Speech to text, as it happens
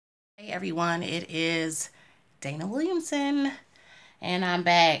Hey everyone, it is Dana Williamson, and I'm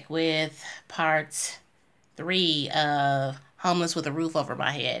back with part 3 of Homeless with a Roof Over My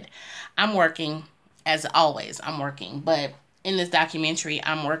Head. I'm working, as always, I'm working, but in this documentary,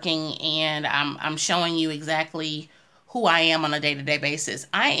 I'm working and I'm showing you exactly who I am on a day to day basis.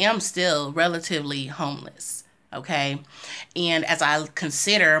 I am still relatively homeless. Okay. And as I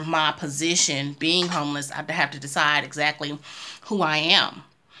consider my position being homeless, I have to decide exactly who I am.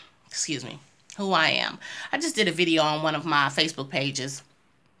 Excuse me, who I am. I just did a video on one of my Facebook pages,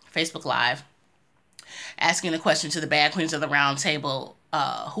 Facebook Live, asking the question to the Bad Queens of the Round Table,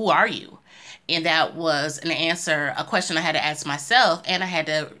 who are you? And that was an answer, a question I had to ask myself, and I had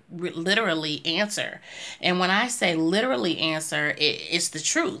to literally answer. And when I say literally answer, it's the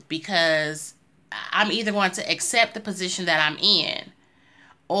truth, because I'm either going to accept the position that I'm in,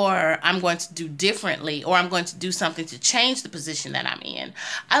 or I'm going to do differently, or I'm going to do something to change the position that I'm in.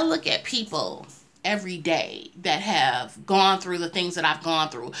 I look at people every day that have gone through the things that I've gone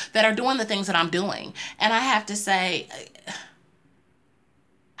through, that are doing the things that I'm doing, and I have to say,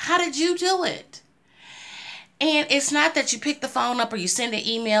 how did you do it? And it's not that you pick the phone up or you send an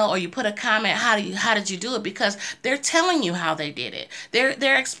email or you put a comment, how did you do it? Because they're telling you how they did it.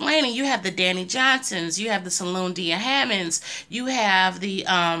 They're explaining. You have the Danny Johnsons, you have the Saloon Dia Hammonds, you have the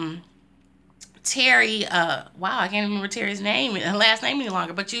Terry, wow, I can't remember Terry's name, her last name any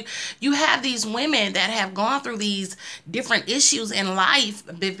longer, but you have these women that have gone through these different issues in life.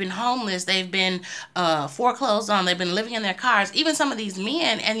 They've been homeless, they've been foreclosed on, they've been living in their cars, even some of these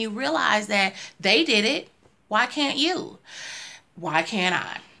men, and you realize that they did it. Why can't you? Why can't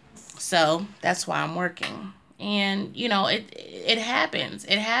I? So that's why I'm working. And it happens.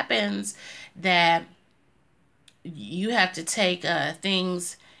 It happens that you have to take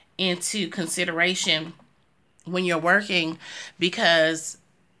things into consideration when you're working, because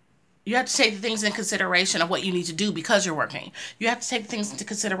you have to take the things in consideration of what you need to do because you're working. You have to take things into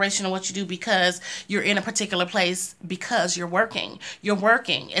consideration of what you do because you're in a particular place because you're working. You're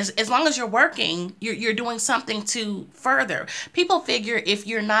working. As long as you're working, you're doing something to further. People figure if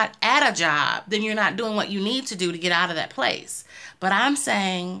you're not at a job, then you're not doing what you need to do to get out of that place. But I'm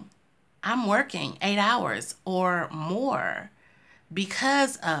saying I'm working 8 hours or more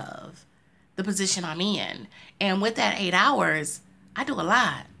because of the position I'm in. And with that 8 hours, I do a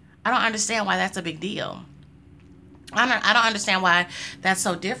lot. I don't understand why that's a big deal. I don't understand why that's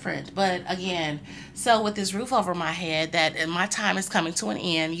so different. But again, so with this roof over my head, that my time is coming to an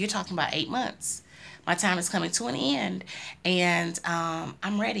end. You're talking about 8 months. My time is coming to an end, and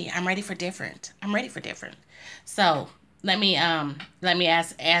I'm ready. I'm ready for different. I'm ready for different. So let me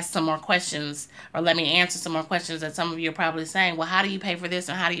ask some more questions, or let me answer some more questions that some of you are probably saying. Well, how do you pay for this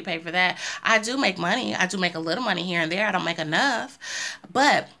and how do you pay for that? I do make money. I do make a little money here and there. I don't make enough,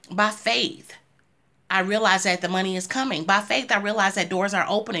 but by faith, I realize that the money is coming. By faith, I realize that doors are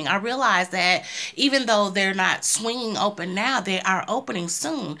opening. I realize that even though they're not swinging open now, they are opening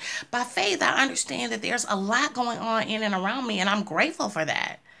soon. By faith, I understand that there's a lot going on in and around me, and I'm grateful for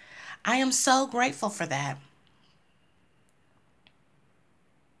that. I am so grateful for that.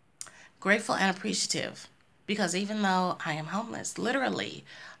 Grateful and appreciative, because even though I am homeless, literally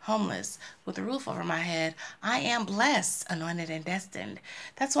homeless, with a roof over my head, I am blessed, anointed, and destined.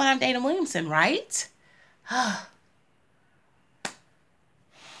 That's why I'm Dana Williamson, right?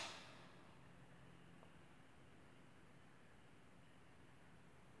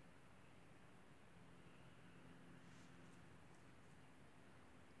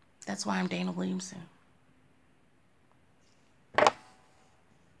 That's why I'm Dana Williamson.